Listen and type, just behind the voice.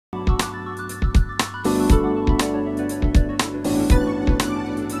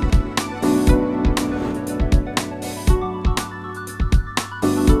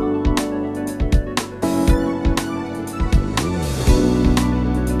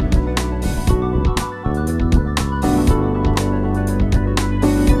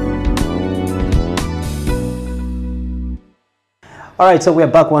All right, so we're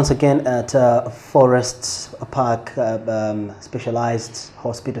back once again at Forest Park Specialized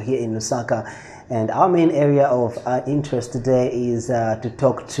Hospital here in Lusaka. And our main area of interest today is to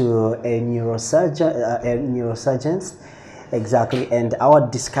talk to a neurosurgeon, exactly. And our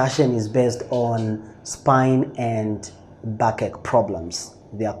discussion is based on spine and backache problems.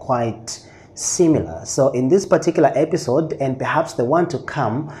 They are quite similar. So in this particular episode, and perhaps the one to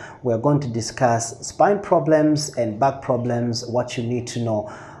come, we're going to discuss spine problems and back problems, what you need to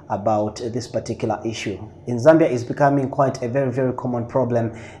know about this particular issue. In Zambia, it's becoming quite a very, very common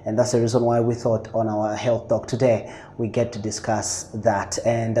problem, and that's the reason why we thought on our Health Talk today, we get to discuss that.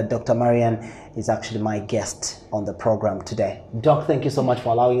 And Dr. Marian is actually my guest on the program today. Doc, thank you so much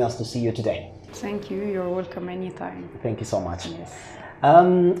for allowing us to see you today. Thank you. You're welcome anytime. Thank you so much. Yes.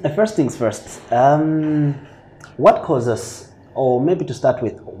 First things first, what causes, or maybe to start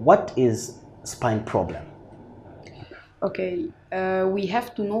with, what is spine problem? Okay, we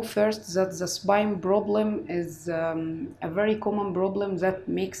have to know first that the spine problem is a very common problem that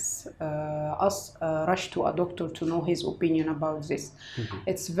makes us rush to a doctor to know his opinion about this. Mm-hmm.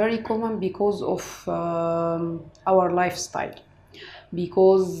 It's very common because of our lifestyle.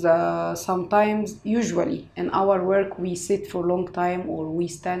 Because sometimes, usually in our work, we sit for a long time or we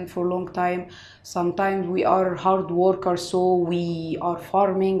stand for a long time. Sometimes we are hard workers, so we are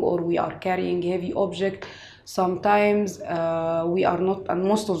farming or we are carrying heavy object. Sometimes we are not, and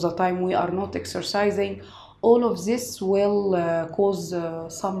most of the time we are not exercising. All of this will cause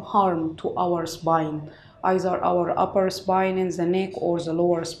some harm to our spine, either our upper spine in the neck or the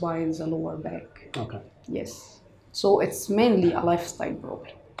lower spine, the lower back. Okay. Yes. So it's mainly a lifestyle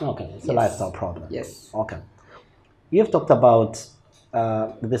problem. Okay, it's a lifestyle problem. Yes. Okay. You've talked about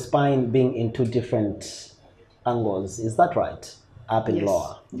the spine being in two different angles. Is that right? Up and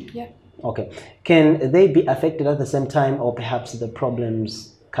lower? Yeah. Okay. Can they be affected at the same time, or perhaps the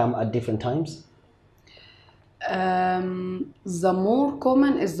problems come at different times? The more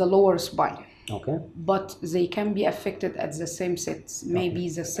common is the lower spine. Okay. But they can be affected at the same sets. Maybe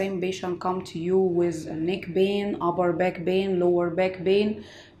the same patient come to you with a neck pain, upper back pain, lower back pain,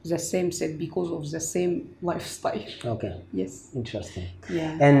 the same set because of the same lifestyle. Okay. Yes. Interesting.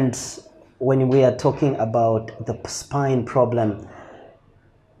 Yeah. And when we are talking about the spine problem,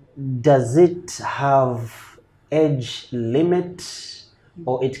 does it have age limit,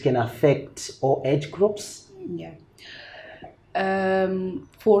 or it can affect all age groups? Yeah.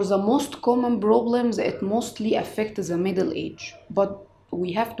 For the most common problems, it mostly affects the middle age. But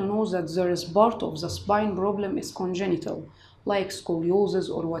we have to know that there is part of the spine problem is congenital, like scoliosis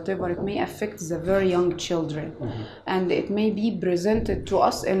or whatever. It may affect the very young children. Mm-hmm. And it may be presented to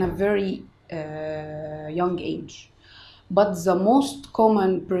us in a very young age. But the most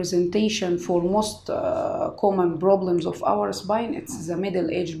common presentation for most common problems of our spine, it's the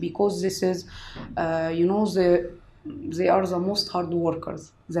middle age, because this is, they are the most hard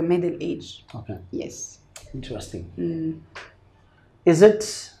workers, the middle age. Okay. Yes. Interesting. Is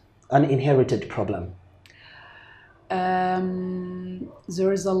it an inherited problem?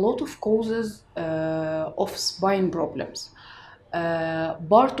 There is a lot of causes of spine problems.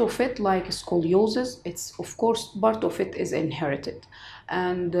 Part of it, like scoliosis, it's of course part of it is inherited.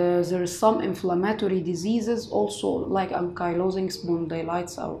 And there is some inflammatory diseases also, like ankylosing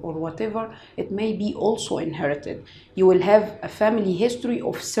spondylitis or whatever. It may be also inherited. You will have a family history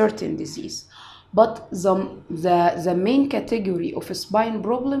of certain disease. But the main category of a spine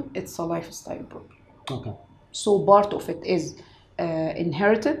problem, it's a lifestyle problem. Okay. So part of it is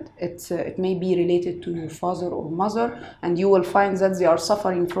inherited. It may be related to your father or mother, and you will find that they are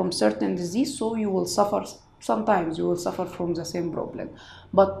suffering from certain disease, so you will suffer. Sometimes you will suffer from the same problem.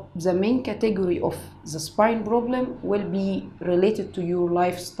 But the main category of the spine problem will be related to your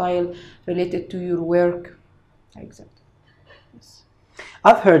lifestyle, related to your work. Exactly. Yes.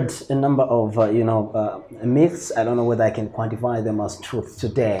 I've heard a number of myths. I don't know whether I can quantify them as truth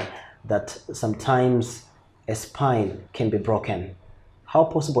today, that sometimes a spine can be broken. How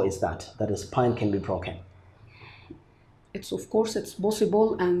possible is that a spine can be broken? Of course it's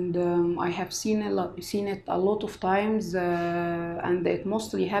possible, and I have seen it a lot of times, and it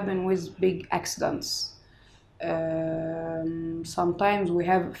mostly happen with big accidents. Sometimes we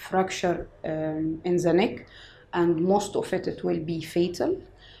have fracture in the neck, and most of it will be fatal.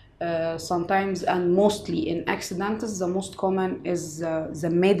 Sometimes, and mostly in accidents, the most common is the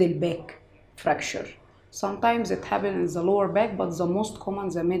middle back fracture. Sometimes it happens in the lower back, but the most common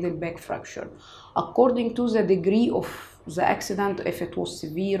the middle back fracture. According to the degree of the accident, if it was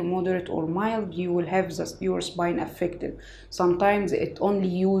severe, moderate, or mild, you will have your spine affected. Sometimes it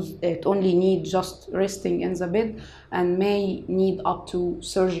only need just resting in the bed, and may need up to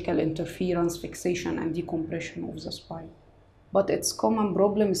surgical interference, fixation, and decompression of the spine. But it's common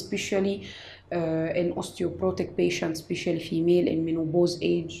problem, especially in osteoporotic patients, especially female in menopause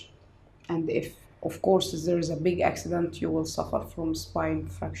age. And if, of course, there is a big accident, you will suffer from spine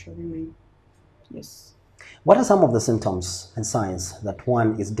fracture. Yes. What are some of the symptoms and signs that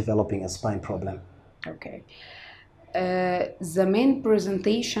one is developing a spine problem? Okay. The main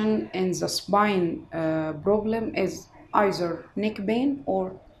presentation in the spine problem is either neck pain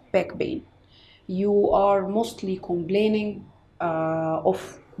or back pain. You are mostly complaining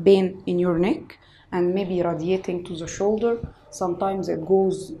of pain in your neck and maybe radiating to the shoulder. Sometimes it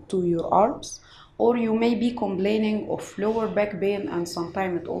goes to your arms, or you may be complaining of lower back pain and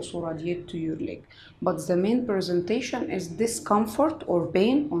sometimes it also radiates to your leg. But the main presentation is discomfort or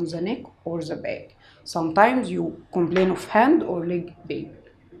pain on the neck or the back. Sometimes you complain of hand or leg pain.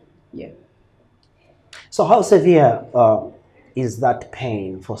 Yeah. So how severe is that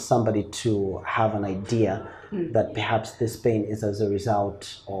pain for somebody to have an idea that perhaps this pain is as a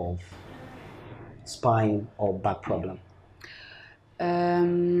result of spine or back problem?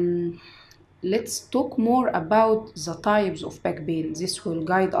 Let's talk more about the types of back pain. This will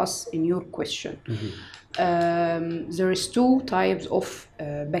guide us in your question. There is two types of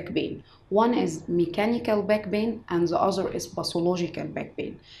back pain. One is mechanical back pain and the other is pathological back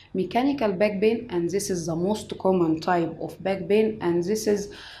pain. Mechanical back pain, and this is the most common type of back pain, and this is,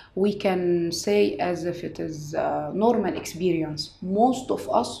 we can say as if it is a normal experience. Most of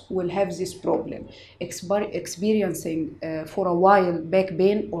us will have this problem, experiencing for a while back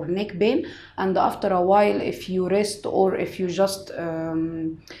pain or neck pain, and after a while, if you rest or if you just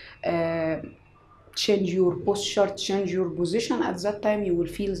change your posture, change your position, at that time you will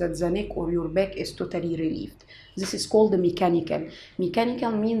feel that the neck or your back is totally relieved. This is called the mechanical.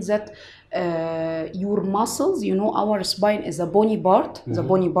 Mechanical means that your muscles, you know, our spine is a bony part, the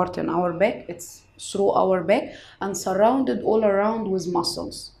bony part in our back, it's through our back and surrounded all around with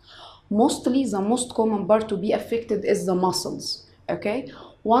muscles. Mostly the most common part to be affected is the muscles, okay?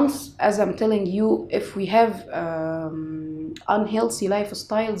 Once, as I'm telling you, if we have unhealthy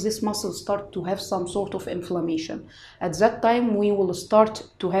lifestyle, this muscle start to have some sort of inflammation. At that time, we will start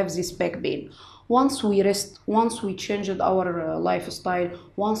to have this back pain. Once we rest, once we changed our lifestyle,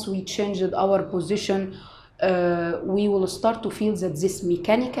 once we changed our position, we will start to feel that this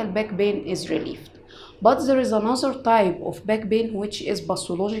mechanical back pain is relieved. But there is another type of back pain which is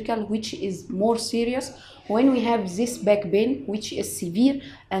pathological, which is more serious. When we have this back pain, which is severe,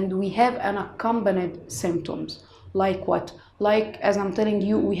 and we have an accompanied symptoms, like what? Like, as I'm telling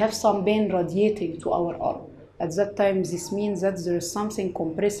you, we have some pain radiating to our arm. At that time, this means that there is something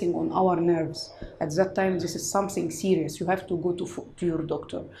compressing on our nerves. At that time, this is something serious. You have to go to your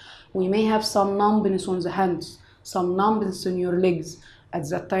doctor. We may have some numbness on the hands, some numbness in your legs. At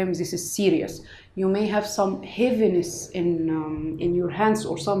that time, this is serious. You may have some heaviness in your hands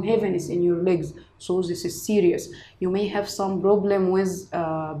or some heaviness in your legs. So this is serious. You may have some problem with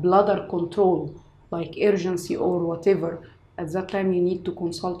bladder control, like urgency or whatever. At that time, you need to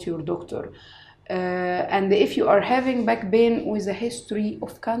consult your doctor. And if you are having back pain with a history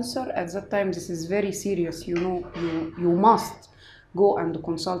of cancer, at that time, this is very serious. You know, you must go and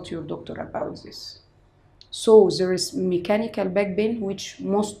consult your doctor about this. So there is mechanical back pain, which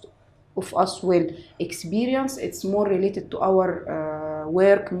most of us will experience. It's more related to our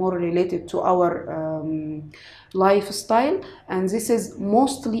work, more related to our lifestyle, and this is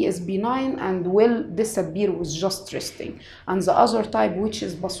mostly is benign and will disappear with just resting. And the other type, which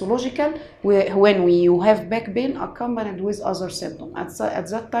is pathological, when you have back pain accompanied with other symptoms, at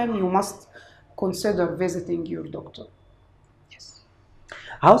that time you must consider visiting your doctor. Yes.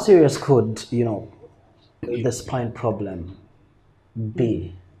 How serious could, the spine problem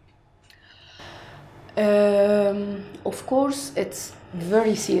be? Of course, it's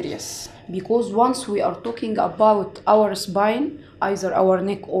very serious, because once we are talking about our spine, either our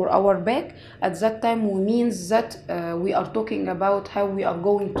neck or our back, at that time we means that we are talking about how we are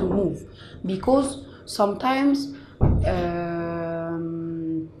going to move, because sometimes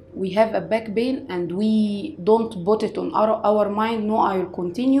we have a back pain and we don't put it on our mind, no, I will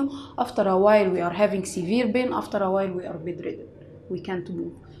continue. After a while we are having severe pain, after a while we are bedridden, we can't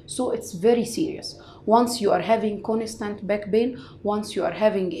move. So it's very serious. Once you are having constant back pain, once you are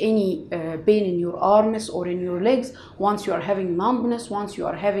having any pain in your arms or in your legs, once you are having numbness, once you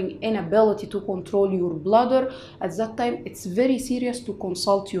are having inability to control your bladder, at that time it's very serious to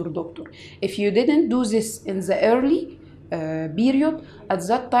consult your doctor. If you didn't do this in the early period, at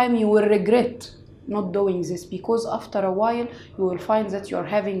that time you will regret not doing this, because after a while you will find that you are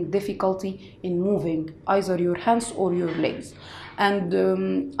having difficulty in moving either your hands or your legs. And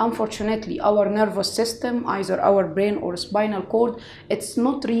unfortunately, our nervous system, either our brain or spinal cord, it's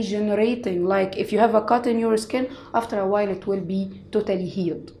not regenerating. Like if you have a cut in your skin, after a while it will be totally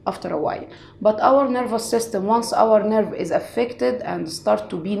healed after a while. But our nervous system, once our nerve is affected and start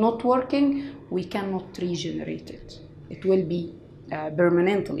to be not working, we cannot regenerate it. It will be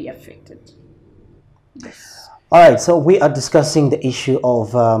permanently affected. Yes. All right, so we are discussing the issue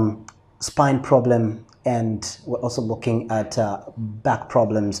of spine problem, and we're also looking at back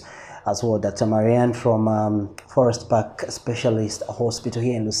problems as well. Dr. Marianne from Forest Park Specialist Hospital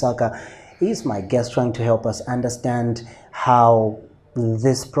here in Lusaka is my guest, trying to help us understand how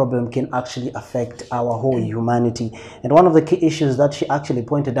this problem can actually affect our whole humanity. And one of the key issues that she actually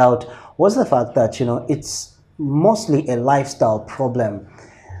pointed out was the fact that, you know, it's mostly a lifestyle problem.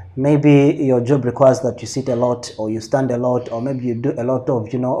 Maybe your job requires that you sit a lot, or you stand a lot, or maybe you do a lot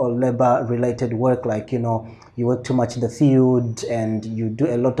of, you know, labor related work, like, you know, you work too much in the field and you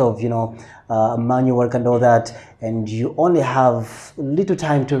do a lot of, you know, manual work and all that, and you only have little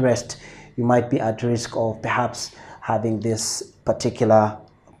time to rest. You might be at risk of perhaps having this particular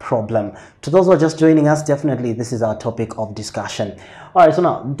problem. To those who are just joining us, definitely this is our topic of discussion. All right, so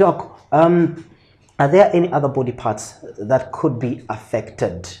now, Doc, are there any other body parts that could be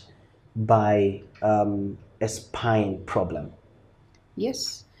affected by a spine problem?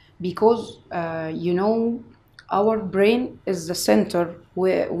 Yes, because you know, our brain is the center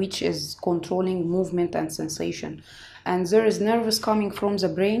which is controlling movement and sensation. And there is nerves coming from the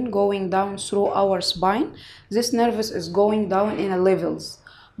brain going down through our spine. This nervous is going down in a levels.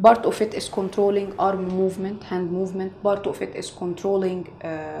 Part of it is controlling arm movement, hand movement. Part of it is controlling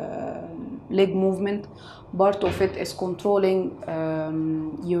leg movement. Part of it is controlling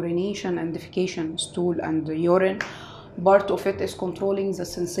urination and defecation, stool and urine. Part of it is controlling the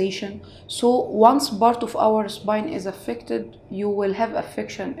sensation. So once part of our spine is affected, you will have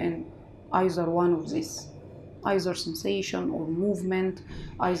affection in either one of these. Either sensation or movement,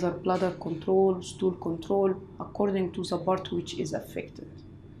 either bladder control, stool control, according to the part which is affected.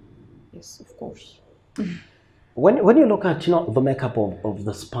 Yes, of course. When you look at, you know, the makeup of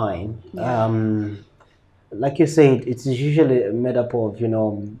the spine, Yeah. like you said, it's usually made up of, you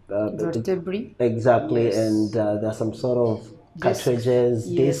know, Vertebrae. exactly, Yes. and there's some sort of Discs. cartridges,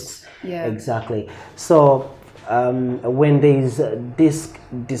 Yes. discs, Yeah. exactly. So when there is disc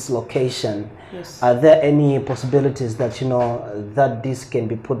dislocation, Yes. are there any possibilities that, you know, that disc can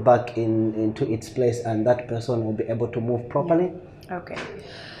be put back into its place and that person will be able to move properly? Okay.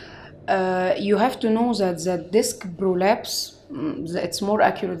 You have to know that the disc prolapse, it's more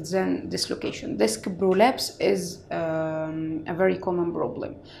accurate than dislocation. Disc prolapse is a very common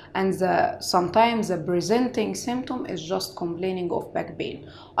problem, and sometimes the presenting symptom is just complaining of back pain.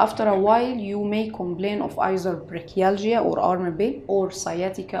 After a while, you may complain of either brachialgia or arm pain, or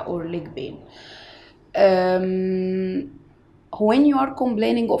sciatica or leg pain. When you are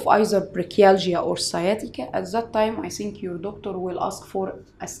complaining of either brachialgia or sciatica, at that time I think your doctor will ask for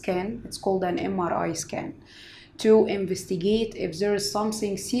a scan. It's called an MRI scan, to investigate if there is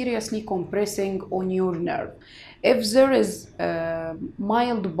something seriously compressing on your nerve. If there is a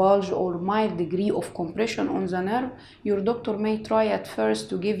mild bulge or mild degree of compression on the nerve, your doctor may try at first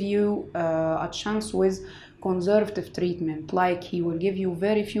to give you a chance with conservative treatment, like he will give you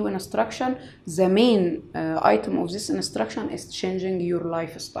very few instructions. The main item of this instruction is changing your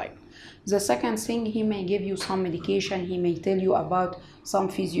lifestyle. The second thing, he may give you some medication, he may tell you about some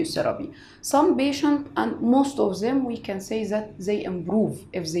physiotherapy. Some patients, and most of them, we can say that they improve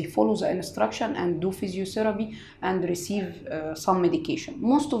if they follow the instruction and do physiotherapy and receive some medication.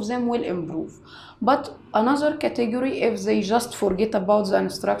 Most of them will improve. But another category, if they just forget about the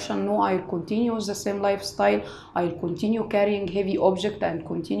instruction, no, I'll continue the same lifestyle, I'll continue carrying heavy object and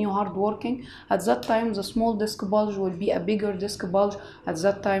continue hard working, at that time the small disc bulge will be a bigger disc bulge. At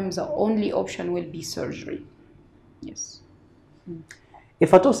that time the only option will be surgery. Yes.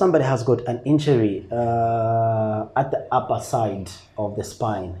 If at all somebody has got an injury at the upper side of the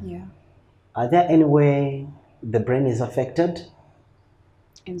spine, Yeah. are there any way the brain is affected?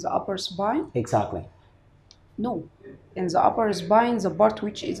 In the upper spine? Exactly. No. In the upper spine, the part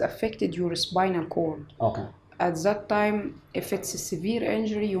which is affected your spinal cord. Okay. at that time, if it's a severe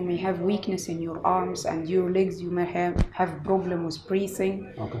injury, you may have weakness in your arms and your legs. You may have problem with breathing.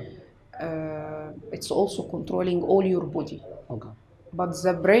 Okay. It's also controlling all your body. Okay. But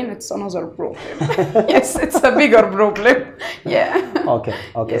the brain, it's another problem. Yes, it's a bigger problem. Yeah. Okay.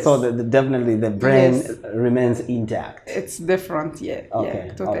 Okay. Yes. So definitely the brain Yes. remains intact. It's different. Yeah. Okay.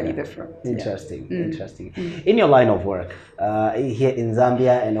 Yeah. Totally Okay. different. Interesting. Yeah. Interesting. In your line of work, here in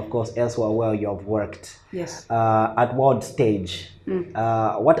Zambia and of course elsewhere where you have worked, Yes. at what stage,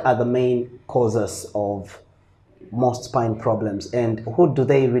 what are the main causes of most spine problems, and who do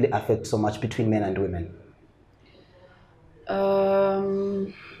they really affect so much between men and women?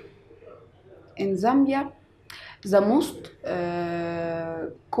 In Zambia, the most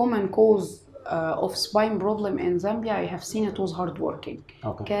common cause of spine problem in Zambia, I have seen it was hard working,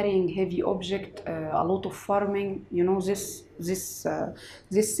 Okay. carrying heavy object, a lot of farming. You know, this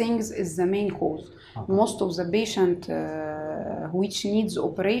things is the main cause. Okay. Most of the patient which needs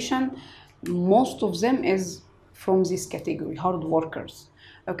operation, most of them is from this category, hard workers.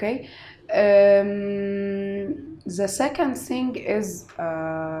 Okay. The second thing is,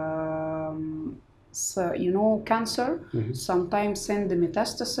 so, you know, cancer sometimes send the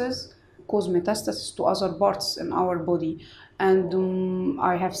metastasis, cause metastasis to other parts in our body. And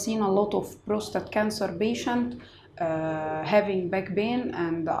I have seen a lot of prostate cancer patient having back pain,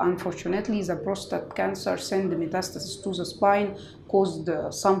 and unfortunately the prostate cancer send the metastasis to the spine, caused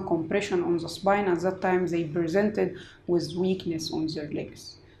some compression on the spine. At that time they presented with weakness on their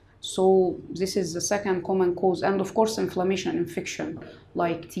legs. So this is the second common cause. And of course inflammation, infection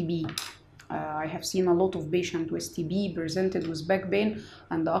like TB. I have seen a lot of patients with TB presented with back pain,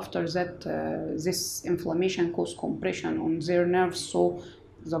 and after that this inflammation causes compression on their nerves, so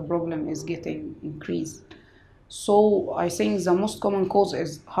the problem is getting increased. So I think the most common cause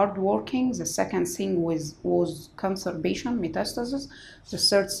is hard working. The second thing was cancer patient, metastasis. The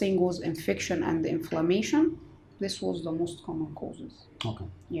third thing was infection and inflammation. This was the most common causes. Okay.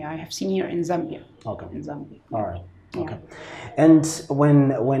 Yeah, I have seen here in Zambia. Okay. In Zambia. All right. Yeah. Okay. And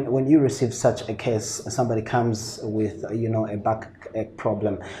when you receive such a case, somebody comes with, you know, a backache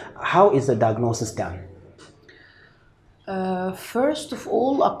problem, how is the diagnosis done? First of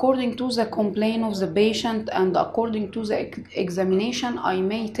all, according to the complaint of the patient and according to the examination, I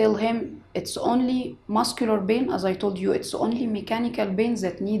may tell him it's only muscular pain. As I told you, it's only mechanical pain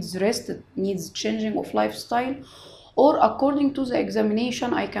that needs rest, it needs changing of lifestyle. Or according to the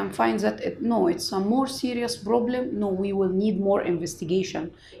examination, I can find that no, it's a more serious problem. No, we will need more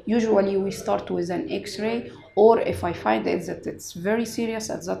investigation. Usually we start with an X-ray, or if I find that it's very serious,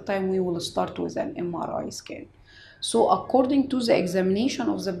 at that time we will start with an MRI scan. So according to the examination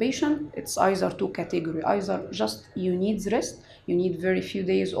of the patient, it's either two categories. Either just you need rest, you need very few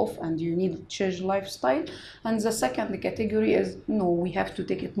days off, and you need to change lifestyle. And the second category is, no, we have to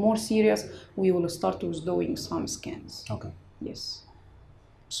take it more serious. We will start with doing some scans. Okay. Yes.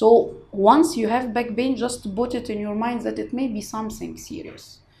 So once you have back pain, just put it in your mind that it may be something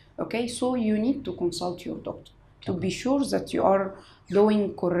serious. Okay, so you need to consult your doctor to be sure that you are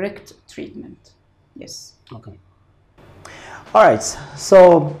doing correct treatment. Yes. Okay. All right,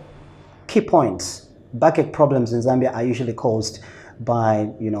 so key points. Backache problems in Zambia are usually caused by,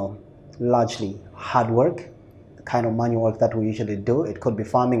 you know, largely hard work, the kind of manual work that we usually do. It could be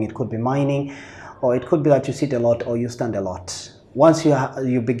farming, it could be mining, or it could be that you sit a lot or you stand a lot. Once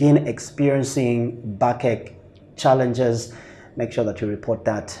you begin experiencing backache challenges, make sure that you report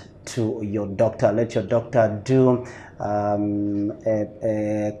that to your doctor. Let your doctor do a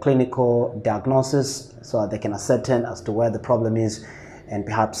clinical diagnosis so that they can ascertain as to where the problem is and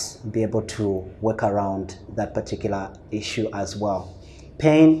perhaps be able to work around that particular issue as well.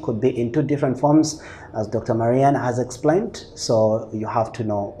 Pain could be in two different forms, as Dr. Marianne has explained, so you have to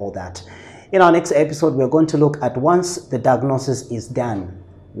know all that. In our next episode, we're going to look at, once the diagnosis is done,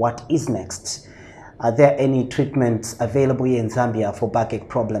 what is next? Are there any treatments available here in Zambia for backache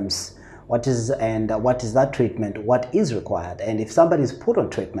problems? What is that treatment? What is required? And if somebody is put on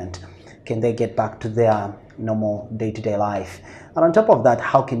treatment, can they get back to their normal day-to-day life? And on top of that,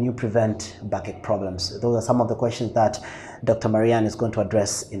 how can you prevent backache problems? Those are some of the questions that Dr. Marianne is going to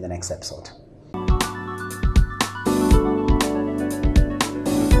address in the next episode.